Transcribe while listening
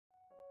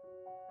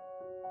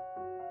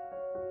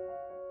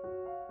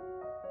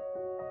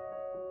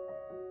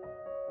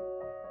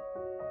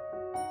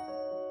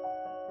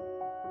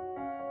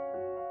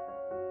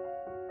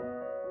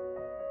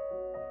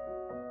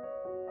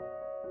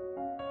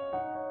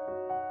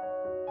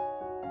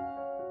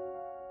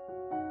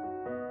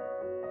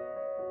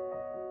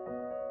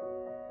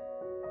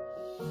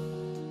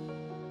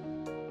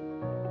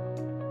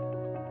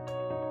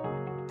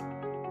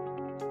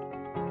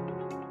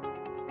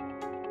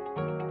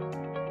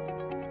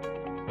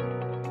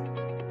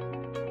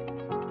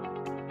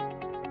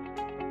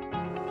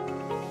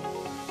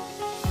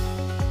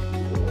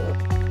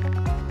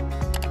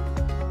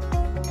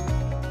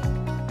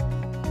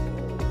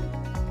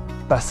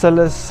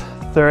Bacillus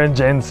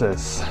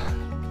Thuringiensis.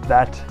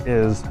 That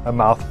is a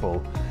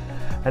mouthful.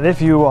 And if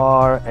you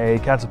are a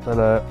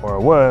caterpillar or a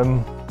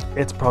worm,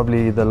 it's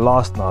probably the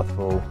last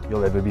mouthful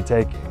you'll ever be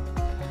taking.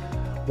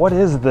 What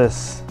is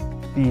this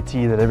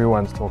BT that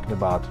everyone's talking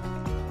about?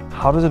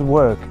 How does it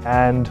work?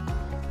 And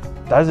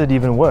does it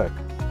even work?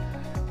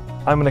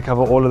 I'm going to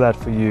cover all of that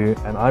for you,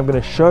 and I'm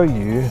going to show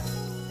you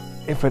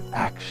if it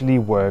actually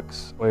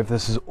works or if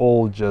this is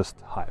all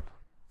just hype.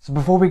 So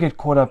before we get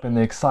caught up in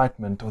the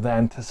excitement or the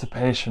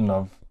anticipation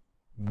of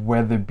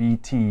whether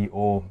BT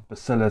or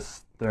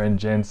Bacillus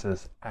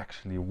Thuringiensis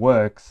actually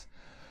works,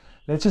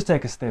 let's just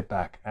take a step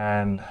back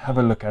and have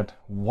a look at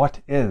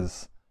what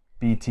is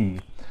BT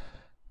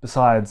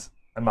besides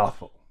a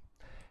mouthful.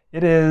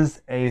 It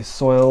is a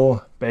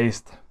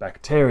soil-based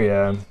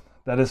bacteria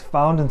that is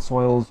found in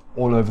soils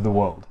all over the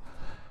world.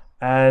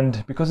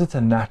 And because it's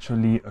a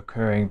naturally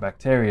occurring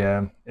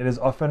bacteria, it is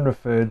often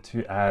referred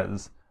to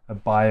as a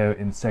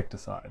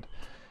bioinsecticide.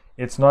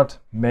 It's not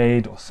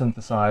made or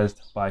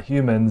synthesized by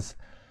humans.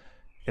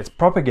 It's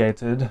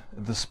propagated.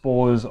 The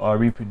spores are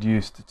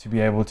reproduced to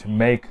be able to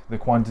make the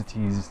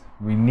quantities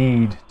we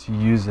need to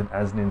use it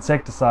as an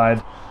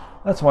insecticide.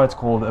 That's why it's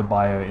called a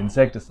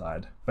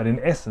bioinsecticide. But in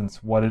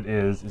essence, what it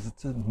is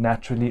it's a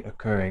naturally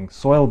occurring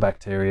soil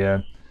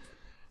bacteria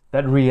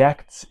that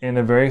reacts in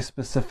a very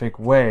specific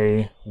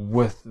way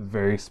with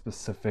very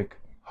specific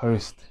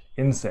host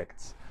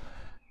insects.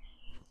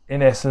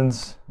 In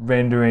essence,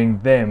 rendering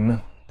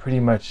them pretty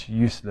much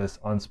useless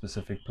on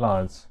specific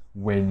plants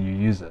when you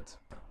use it.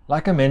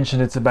 Like I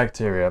mentioned, it's a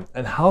bacteria,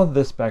 and how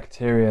this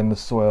bacteria in the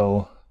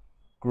soil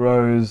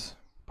grows,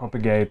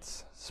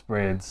 propagates,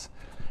 spreads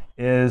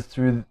is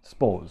through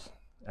spores.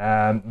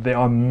 There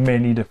are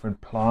many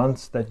different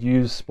plants that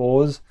use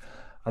spores.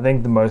 I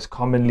think the most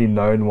commonly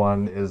known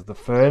one is the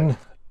fern.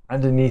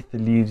 Underneath the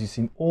leaves, you've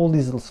seen all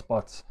these little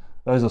spots.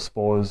 Those are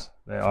spores.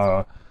 They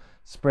are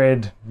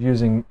spread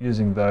using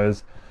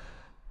those.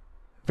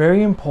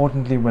 Very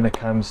importantly, when it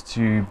comes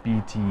to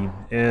BT,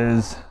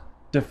 is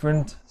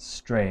different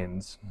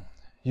strains.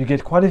 You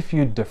get quite a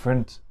few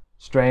different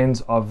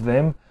strains of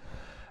them,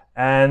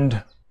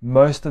 and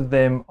most of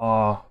them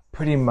are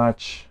pretty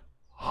much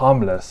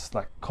harmless,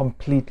 like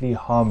completely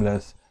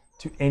harmless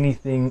to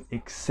anything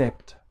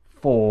except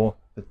for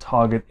the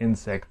target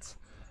insects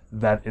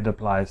that it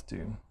applies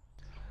to.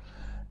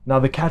 Now,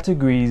 the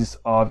categories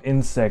of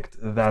insect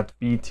that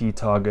BT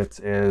targets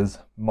is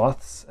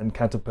moths and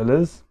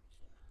caterpillars,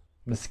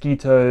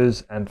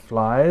 mosquitoes and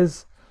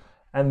flies,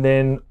 and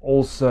then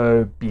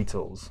also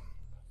beetles.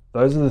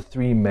 Those are the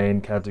three main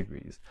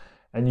categories,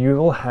 and you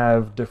will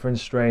have different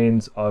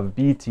strains of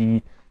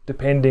BT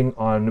depending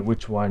on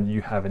which one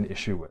you have an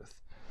issue with.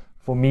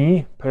 For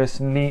me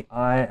personally,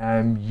 I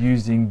am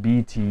using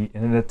BT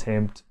in an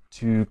attempt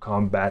to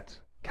combat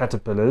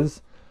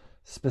caterpillars,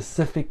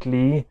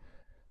 specifically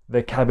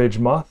the cabbage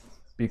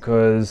moth,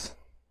 because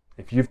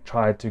if you've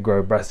tried to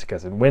grow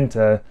brassicas in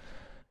winter,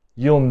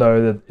 you'll know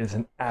that it's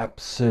an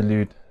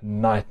absolute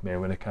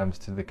nightmare when it comes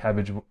to the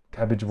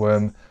cabbage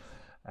worm,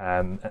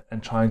 and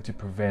trying to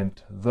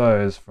prevent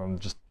those from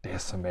just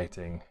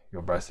decimating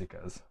your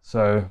brassicas.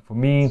 So for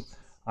me,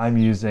 I'm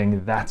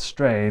using that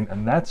strain,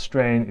 and that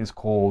strain is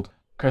called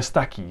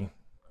Kostaki.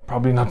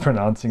 Probably not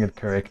pronouncing it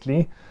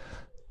correctly,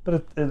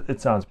 but it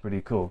sounds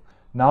pretty cool.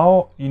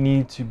 Now you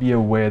need to be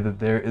aware that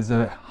there is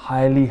a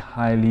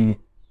highly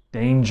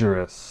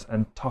dangerous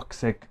and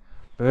toxic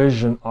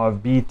version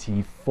of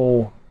BT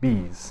for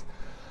bees.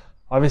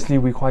 Obviously,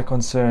 we're quite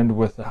concerned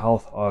with the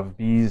health of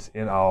bees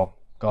in our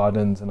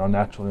gardens and our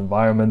natural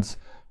environments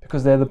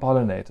because they're the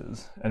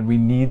pollinators, and we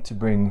need to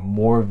bring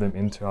more of them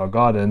into our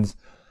gardens.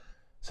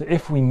 So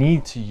if we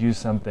need to use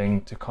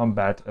something to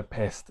combat a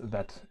pest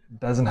that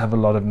doesn't have a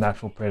lot of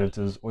natural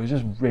predators or is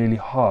just really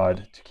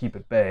hard to keep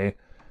at bay,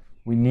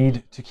 we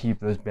need to keep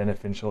those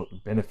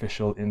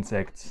beneficial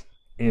insects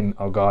in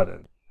our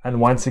garden. And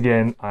once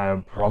again, I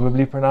am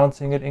probably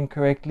pronouncing it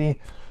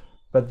incorrectly,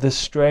 but the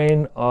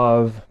strain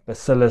of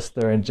Bacillus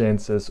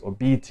thuringiensis or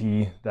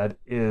BT that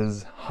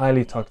is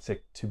highly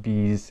toxic to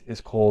bees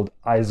is called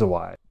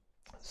isowai.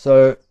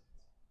 So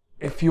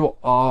if you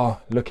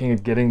are looking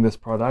at getting this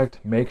product,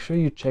 make sure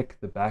you check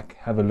the back,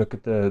 have a look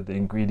at the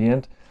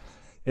ingredient.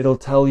 It'll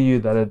tell you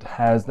that it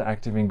has the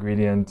active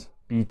ingredient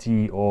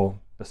BT or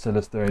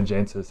Bacillus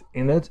thuringiensis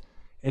in it.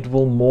 It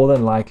will more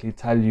than likely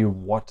tell you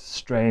what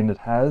strain it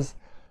has.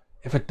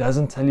 If it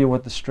doesn't tell you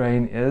what the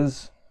strain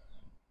is,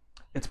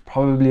 it's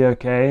probably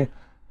okay,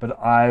 but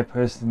I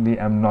personally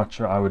am not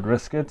sure I would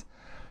risk it,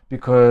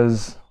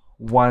 because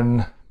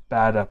one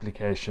bad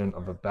application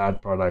of a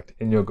bad product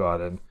in your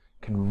garden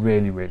can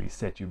really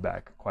set you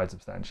back quite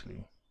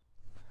substantially.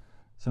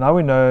 So now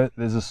we know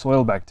there's a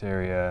soil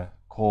bacteria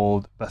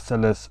called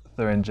Bacillus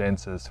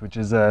thuringiensis, which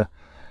is a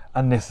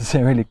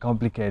unnecessarily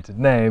complicated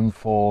name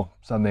for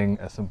something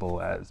as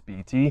simple as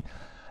BT,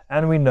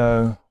 and we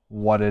know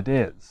what it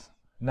is.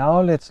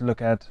 Now let's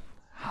look at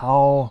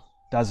how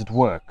does it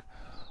work,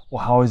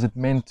 or how is it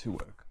meant to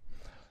work.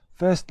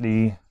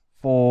 Firstly,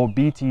 for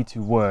BT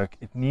to work,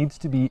 it needs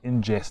to be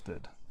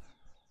ingested.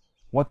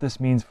 what this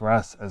means for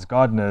us as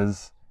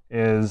gardeners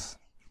is,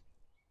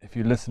 if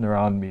you listen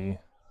around me,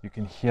 you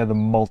can hear the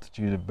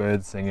multitude of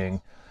birds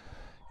singing,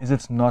 is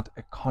it's not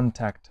a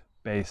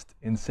contact-based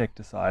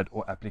insecticide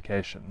or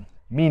application,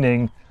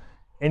 meaning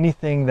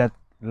anything that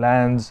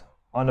lands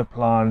on a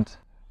plant,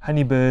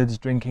 honeybirds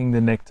drinking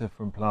the nectar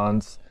from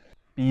plants,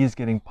 bees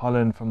getting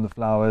pollen from the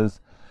flowers,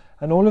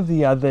 and all of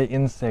the other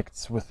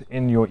insects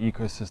within your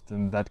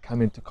ecosystem that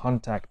come into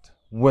contact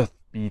with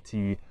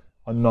BT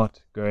are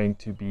not going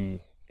to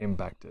be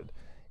impacted.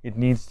 It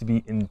needs to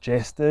be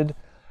ingested,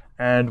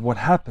 and what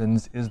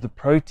happens is the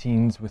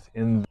proteins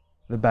within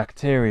the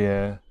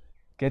bacteria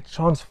get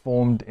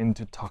transformed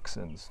into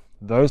toxins.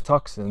 Those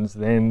toxins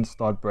then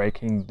start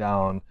breaking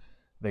down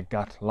the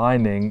gut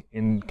lining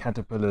in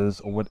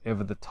caterpillars or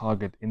whatever the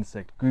target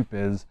insect group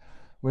is,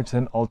 which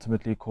then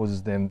ultimately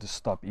causes them to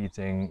stop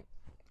eating,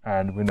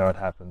 and we know what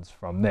happens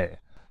from there.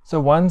 So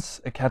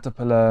once a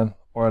caterpillar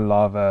or a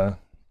larva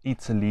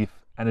eats a leaf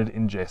and it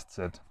ingests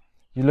it,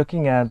 you're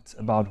looking at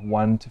about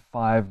 1 to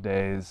 5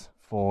 days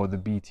for the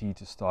BT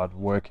to start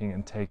working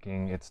and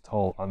taking its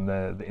toll on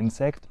the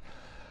insect.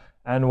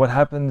 And what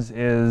happens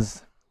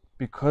is,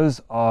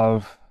 because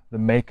of the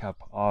makeup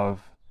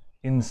of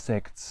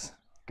insects'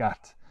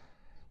 gut,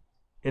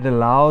 it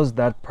allows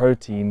that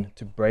protein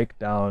to break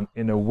down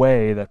in a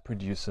way that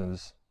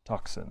produces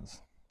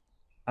toxins.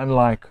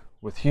 Unlike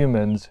with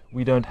humans,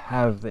 we don't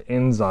have the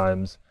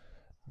enzymes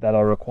that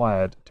are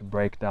required to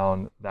break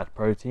down that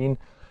protein,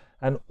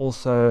 and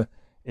also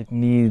it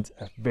needs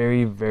a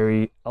very,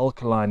 very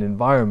alkaline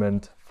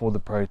environment for the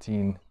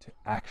protein to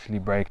actually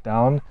break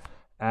down.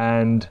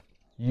 And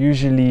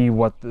usually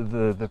what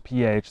the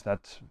pH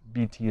that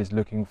BT is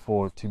looking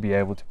for to be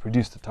able to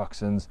produce the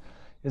toxins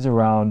is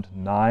around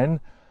 9.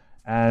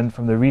 And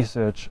from the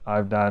research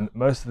I've done,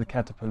 most of the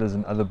caterpillars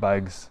and other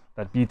bugs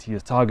that BT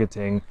is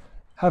targeting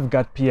have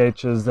gut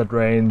pHs that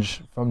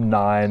range from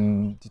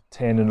 9 to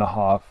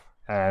 10.5,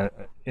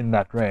 in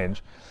that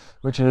range,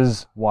 which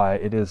is why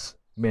it is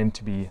meant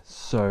to be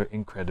so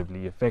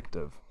incredibly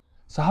effective.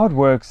 So how it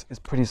works is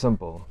pretty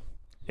simple.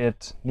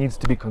 It needs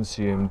to be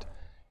consumed.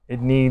 It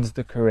needs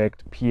the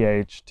correct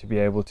pH to be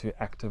able to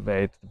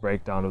activate the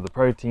breakdown of the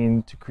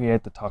protein to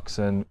create the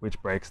toxin,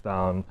 which breaks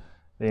down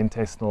the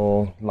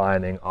intestinal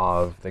lining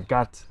of the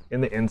gut in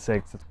the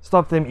insects,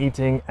 stop them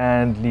eating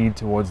and lead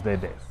towards their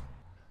death.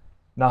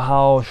 Now,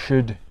 how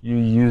should you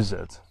use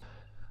it?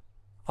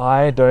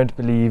 I don't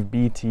believe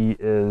BT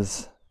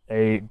is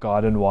a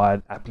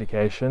garden-wide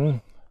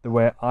application. The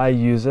way I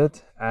use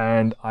it,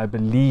 and I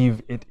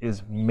believe it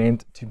is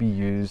meant to be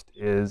used,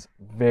 is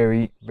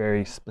very,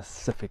 very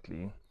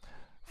specifically.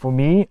 For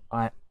me,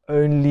 I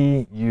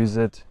only use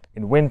it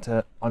in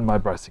winter on my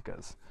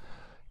brassicas.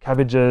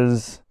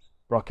 Cabbages,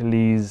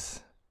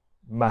 broccolis,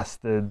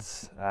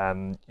 mustards.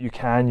 You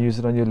can use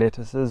it on your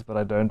lettuces, but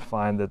I don't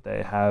find that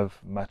they have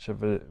much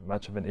of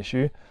an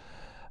issue.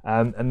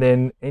 And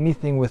then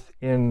anything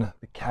within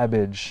the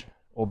cabbage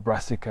or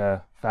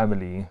brassica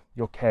family,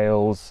 your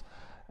kales,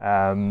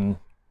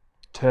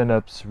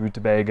 turnips,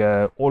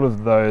 rutabaga, all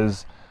of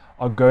those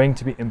are going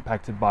to be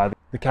impacted by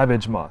the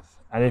cabbage moth.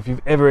 And if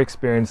you've ever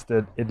experienced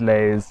it, it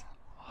lays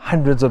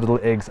hundreds of little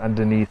eggs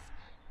underneath.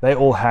 They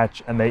all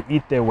hatch and they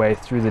eat their way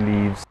through the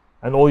leaves,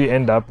 and all you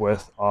end up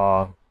with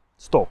are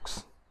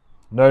stalks,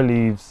 no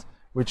leaves,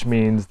 which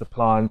means the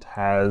plant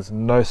has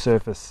no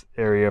surface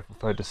area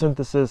for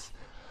photosynthesis,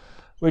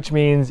 which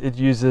means it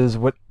uses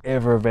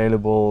whatever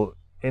available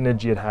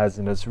energy it has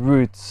in its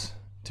roots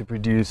to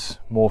produce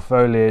more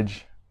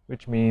foliage,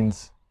 which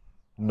means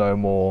no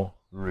more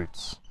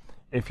roots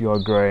if you are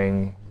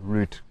growing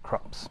root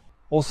crops.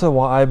 Also,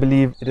 why I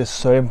believe it is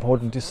so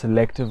important to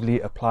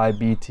selectively apply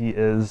BT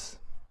is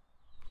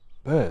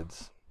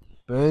birds.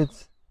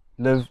 Birds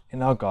live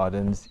in our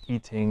gardens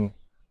eating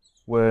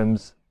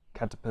worms,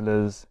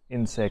 caterpillars,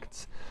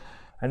 insects,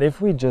 and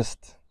if we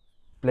just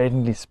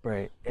blatantly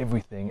spray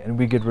everything and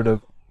we get rid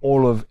of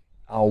all of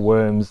our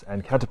worms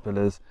and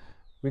caterpillars,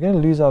 we're going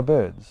to lose our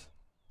birds,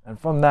 and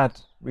from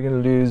that we're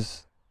going to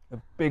lose a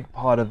big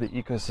part of the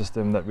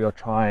ecosystem that we are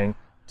trying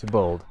to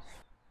build.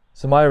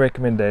 So my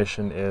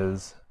recommendation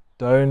is,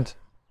 don't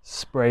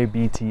spray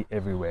BT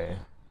everywhere.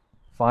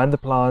 Find the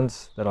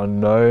plants that are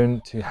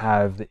known to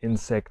have the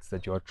insects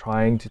that you're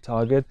trying to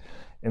target.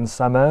 In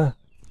summer,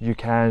 you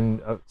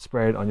can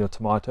spray it on your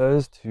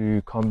tomatoes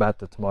to combat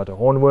the tomato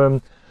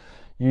hornworm.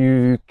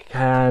 You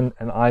can,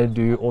 and I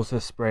do, also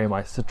spray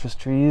my citrus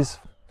trees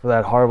for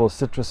that horrible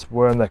citrus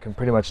worm that can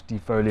pretty much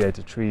defoliate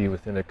a tree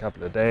within a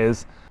couple of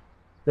days.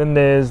 Then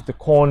there's the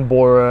corn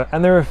borer,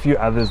 and there are a few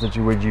others that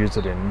you would use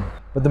it in.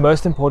 But the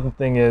most important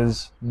thing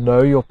is,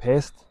 know your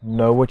pest,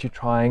 know what you're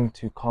trying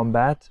to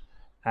combat,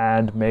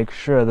 and make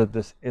sure that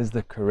this is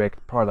the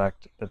correct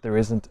product, that there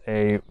isn't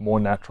a more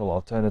natural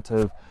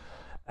alternative,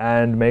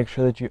 and make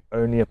sure that you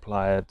only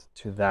apply it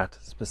to that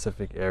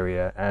specific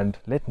area and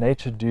let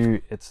nature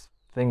do its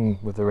thing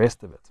with the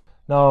rest of it.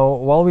 Now,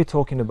 while we're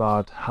talking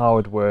about how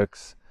it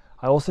works,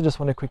 I also just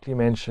want to quickly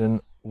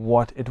mention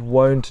what it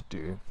won't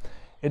do.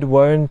 It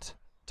won't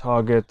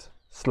target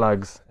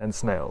slugs and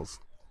snails.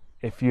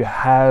 If you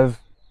have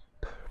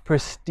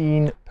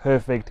pristine,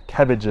 perfect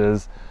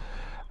cabbages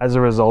as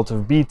a result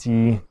of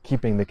Bt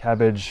keeping the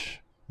cabbage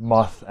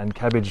moth and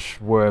cabbage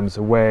worms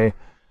away,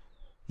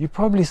 you're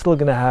probably still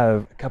going to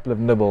have a couple of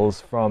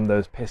nibbles from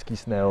those pesky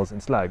snails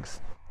and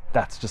slugs.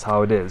 That's just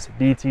how it is.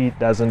 Bt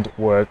doesn't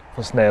work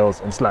for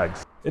snails and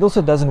slugs. It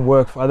also doesn't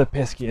work for other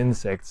pesky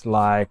insects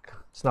like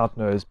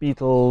snout-nosed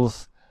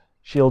beetles,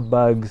 shield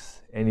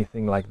bugs,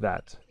 anything like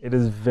that. It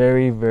is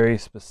very, very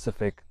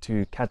specific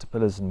to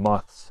caterpillars and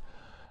moths.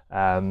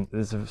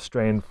 There's a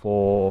strain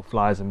for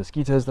flies and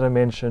mosquitoes that I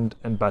mentioned,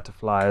 and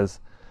butterflies.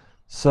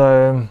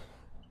 So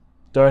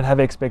don't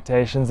have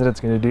expectations that it's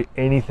going to do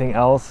anything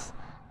else,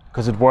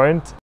 because it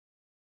won't.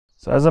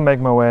 So as I make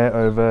my way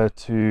over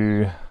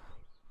to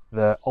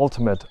the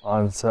ultimate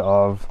answer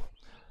of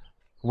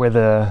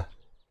whether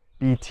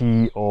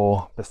Bt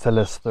or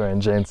Bacillus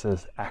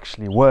Thuringiensis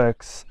actually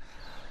works,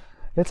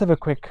 let's have a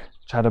quick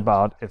chat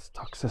about its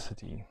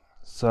toxicity.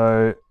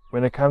 So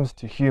when it comes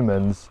to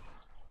humans,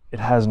 it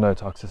has no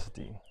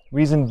toxicity.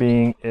 Reason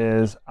being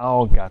is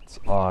our guts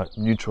are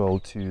neutral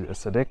to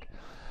acidic,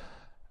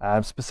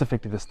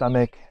 specifically the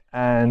stomach,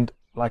 and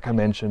like I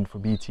mentioned, for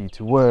Bt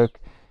to work,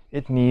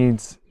 it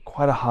needs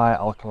quite a high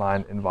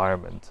alkaline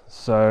environment.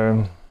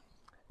 So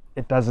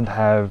it doesn't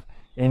have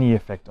any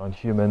effect on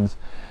humans.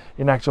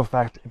 In actual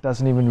fact, it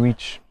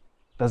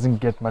doesn't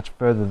get much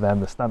further than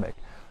the stomach.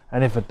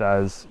 And if it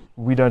does,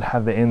 we don't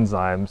have the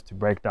enzymes to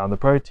break down the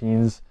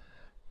proteins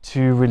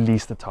to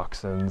release the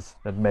toxins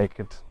that make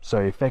it so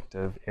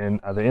effective in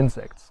other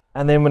insects.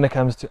 And then when it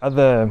comes to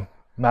other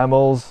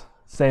mammals,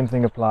 same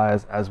thing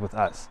applies as with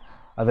us.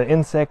 Other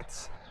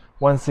insects,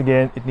 once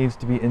again, it needs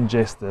to be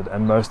ingested,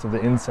 and most of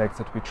the insects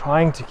that we're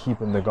trying to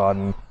keep in the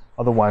garden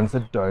are the ones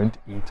that don't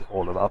eat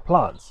all of our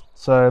plants.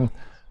 So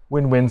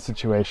win-win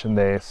situation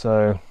there.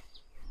 So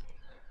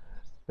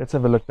let's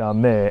have a look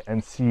down there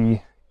and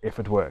see if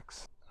it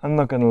works. I'm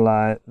not going to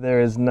lie,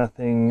 there is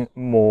nothing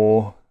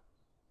more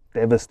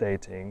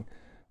devastating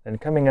than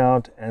coming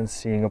out and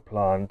seeing a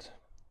plant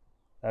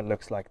that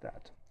looks like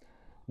that.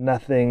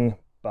 Nothing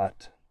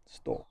but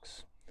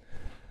stalks.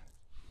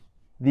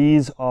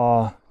 These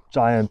are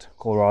giant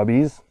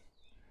kohlrabies.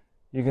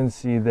 You can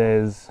see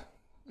there's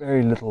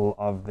very little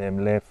of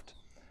them left.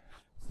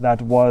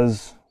 That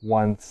was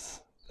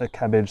once a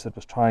cabbage that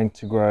was trying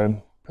to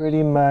grow.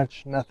 Pretty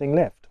much nothing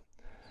left.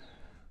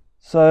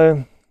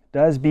 So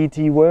does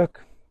Bt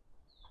work?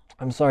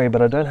 I'm sorry,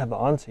 but I don't have the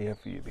answer here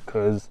for you,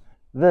 because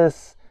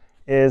this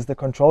is the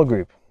control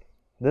group.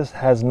 This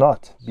has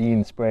not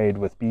been sprayed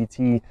with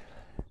Bt,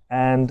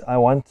 and I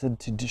wanted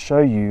to show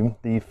you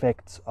the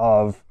effects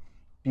of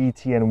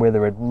Bt and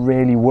whether it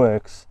really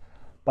works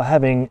by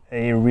having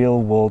a real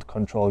world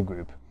control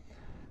group.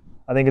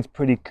 I think it's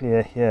pretty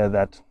clear here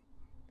that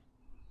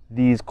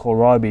these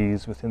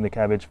kohlrabies within the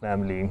cabbage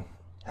family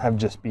have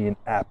just been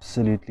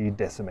absolutely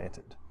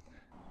decimated.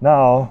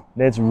 Now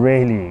let's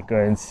really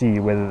go and see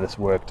whether this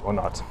worked or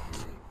not.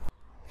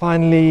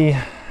 Finally,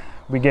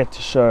 we get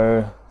to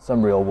show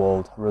some real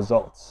world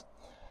results.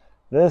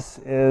 This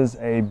is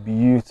a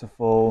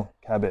beautiful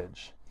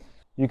cabbage.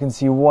 You can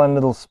see one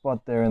little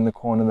spot there in the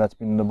corner that's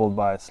been nibbled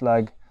by a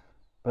slug,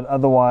 but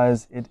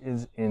otherwise it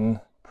is in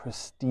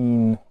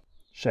pristine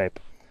shape.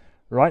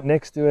 Right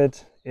next to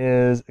it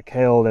is a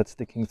kale that's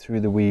sticking through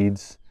the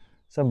weeds,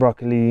 some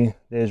broccoli,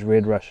 there's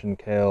red Russian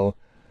kale,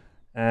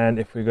 and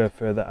if we go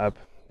further up,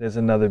 there's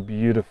another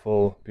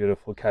beautiful,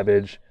 beautiful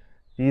cabbage.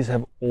 These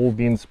have all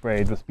been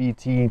sprayed with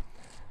Bt.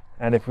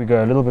 And if we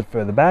go a little bit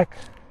further back,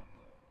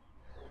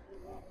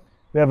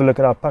 we have a look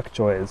at our pak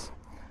choys.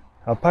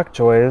 Our pak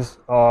choys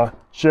are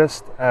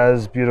just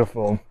as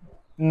beautiful.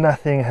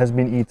 Nothing has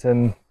been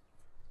eaten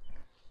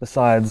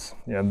besides,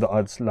 the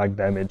odd slug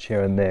damage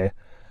here and there,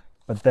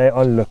 but they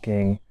are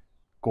looking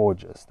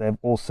gorgeous. They've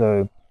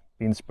also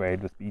been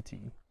sprayed with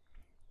Bt.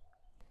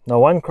 Now,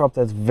 one crop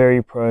that's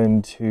very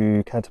prone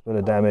to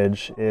caterpillar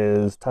damage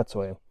is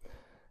tatsoi.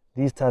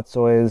 These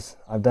tatsois,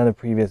 I've done a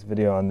previous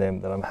video on them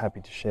that I'm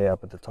happy to share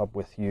up at the top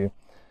with you,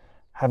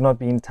 have not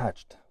been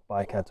touched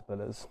by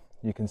caterpillars.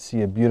 You can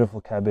see a beautiful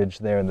cabbage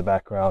there in the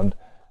background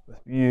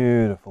with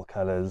beautiful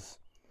colors.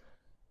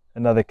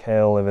 Another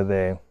kale over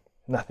there,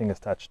 nothing has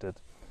touched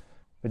it.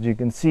 But you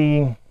can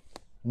see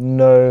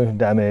no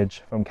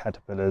damage from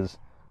caterpillars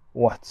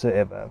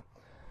whatsoever.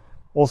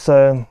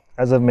 Also,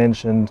 as I've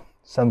mentioned,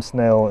 some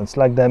snail and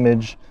slug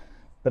damage,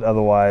 but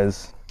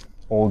otherwise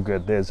all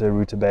good. There's a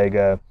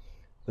rutabaga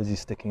busy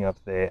sticking up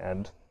there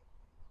and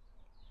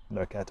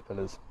no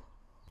caterpillars.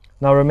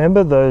 Now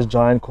remember those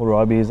giant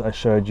kohlrabies I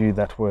showed you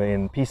that were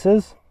in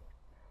pieces?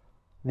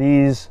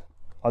 These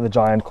are the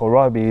giant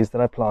kohlrabies that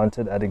I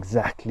planted at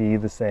exactly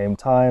the same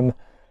time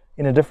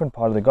in a different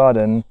part of the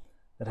garden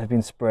that have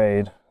been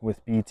sprayed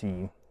with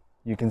Bt.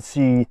 You can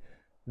see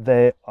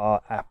they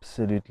are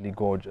absolutely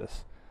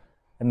gorgeous.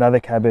 Another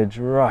cabbage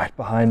right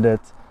behind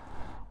it,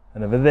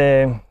 and over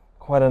there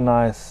quite a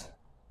nice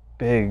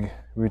big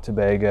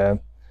rutabaga.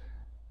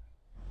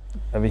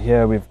 Over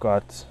here we've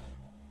got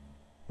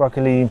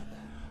broccoli.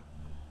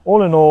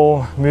 All in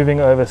all,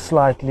 moving over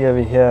slightly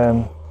over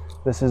here,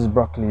 this is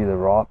broccoli the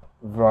rap.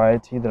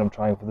 variety that I'm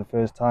trying for the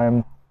first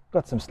time.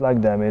 Got some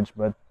slug damage,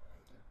 but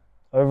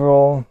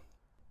overall,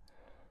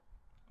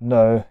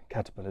 no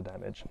caterpillar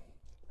damage.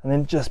 And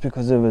then just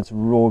because of its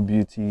raw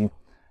beauty,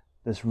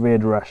 this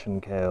red Russian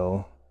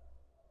kale,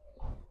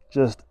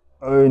 just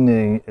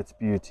owning its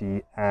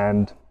beauty,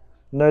 and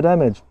no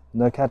damage,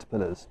 no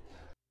caterpillars.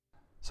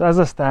 So as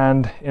I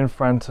stand in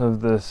front of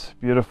this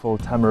beautiful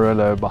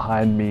tamarillo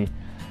behind me,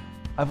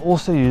 I've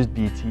also used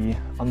BT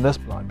on this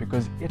plant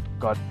because it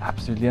got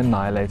absolutely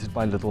annihilated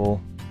by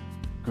little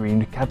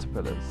green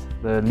caterpillars.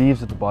 The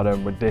leaves at the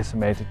bottom were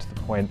decimated to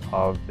the point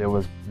of there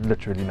was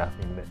literally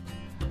nothing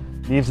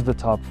left. Leaves at the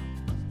top,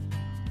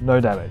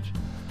 no damage.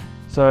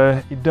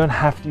 So you don't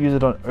have to use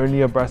it on only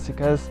your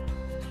brassicas,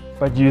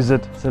 but use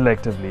it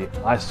selectively.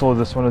 I saw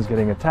this one was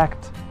getting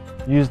attacked,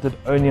 used it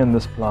only on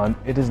this plant.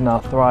 It is now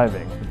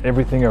thriving.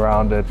 Everything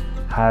around it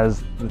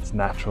has its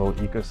natural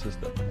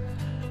ecosystem.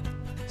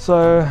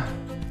 So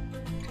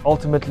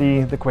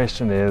ultimately the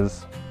question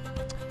is,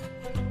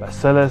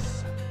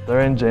 Bacillus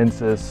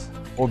Thuringiensis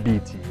or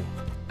BT,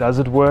 does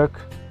it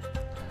work?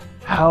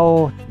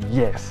 Hell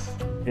yes,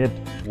 it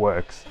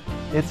works.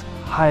 It's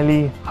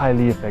highly,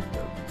 highly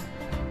effective.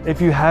 If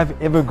you have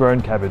ever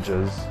grown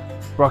cabbages,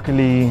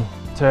 broccoli,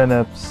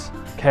 turnips,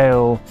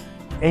 kale,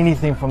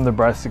 anything from the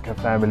brassica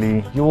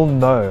family, you will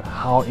know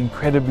how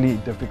incredibly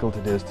difficult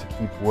it is to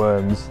keep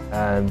worms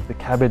and the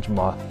cabbage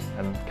moth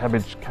and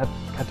cabbage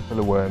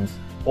caterpillar worms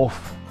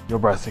off your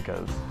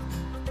brassicas.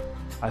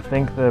 I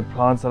think the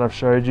plants that I've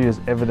showed you is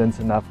evidence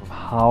enough of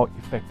how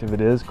effective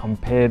it is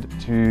compared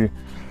to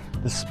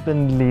the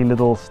spindly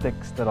little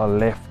sticks that are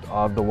left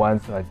of the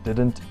ones that I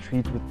didn't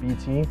treat with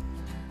BT.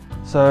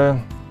 So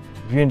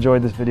if you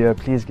enjoyed this video,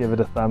 please give it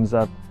a thumbs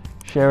up,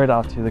 share it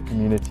out to the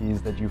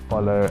communities that you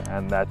follow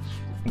and that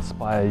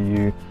inspire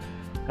you,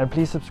 and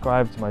please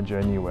subscribe to my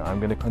journey where I'm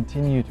going to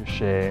continue to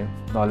share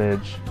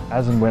knowledge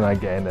as and when I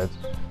gain it.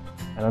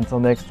 And until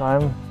next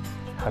time,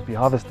 happy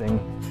harvesting.